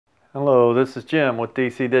Hello, this is Jim with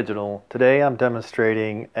DC Digital. Today I'm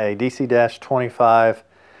demonstrating a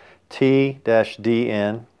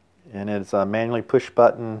DC-25T-DN, and it's a manually push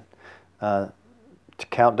button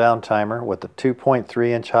countdown timer with a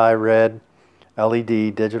 2.3-inch high red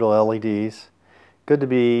LED, digital LEDs. Good to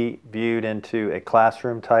be viewed into a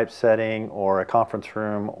classroom type setting or a conference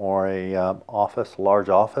room or a large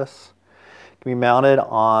office. It can be mounted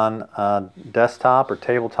on a desktop or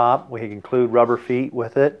tabletop. We can include rubber feet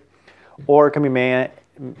with it. Or it can be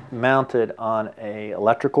mounted on a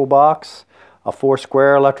electrical box, a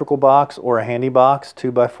 4-square electrical box, or a handy box,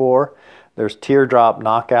 2x4. There's teardrop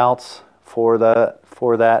knockouts for that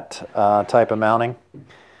type of mounting.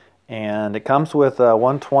 And it comes with a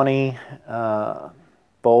 120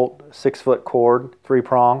 volt 6-foot cord,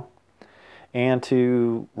 3-prong. And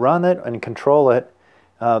to run it and control it,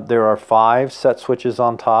 there are 5 set switches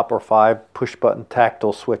on top, or 5 push button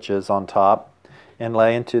tactile switches on top and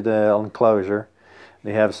lay into the enclosure.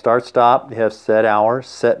 They have start stop, they have set hours,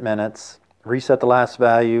 set minutes, reset the last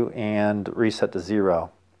value, and reset to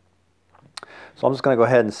 0. So I'm just going to go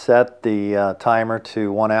ahead and set the timer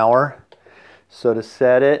to 1 hour. So to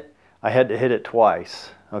set it, I had to hit it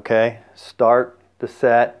twice. Okay, start the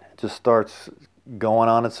set, it just starts going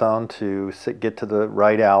on its own to get to the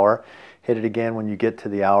right hour. Hit it again when you get to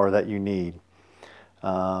the hour that you need. So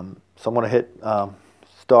I'm going to hit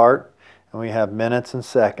start. And we have minutes and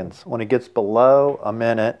seconds. When it gets below a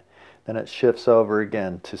minute, then it shifts over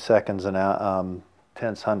again to seconds and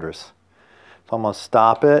tenths, hundredths. So I'm going to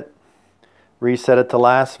stop it, reset it to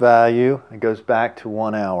last value, and it goes back to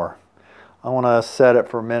 1 hour. I want to set it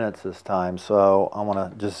for minutes this time, so I want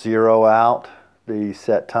to just zero out the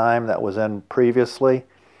set time that was in previously.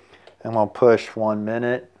 I'm going to push 1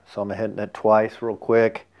 minute, so I'm hitting it twice real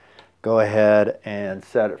quick. Go ahead and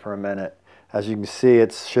set it for a minute. As you can see,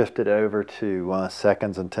 it's shifted over to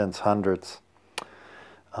seconds and tenths, hundredths.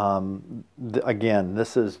 Again,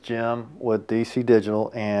 this is Jim with DC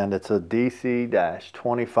Digital, and it's a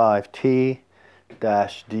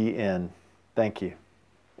DC-25T-DN. Thank you.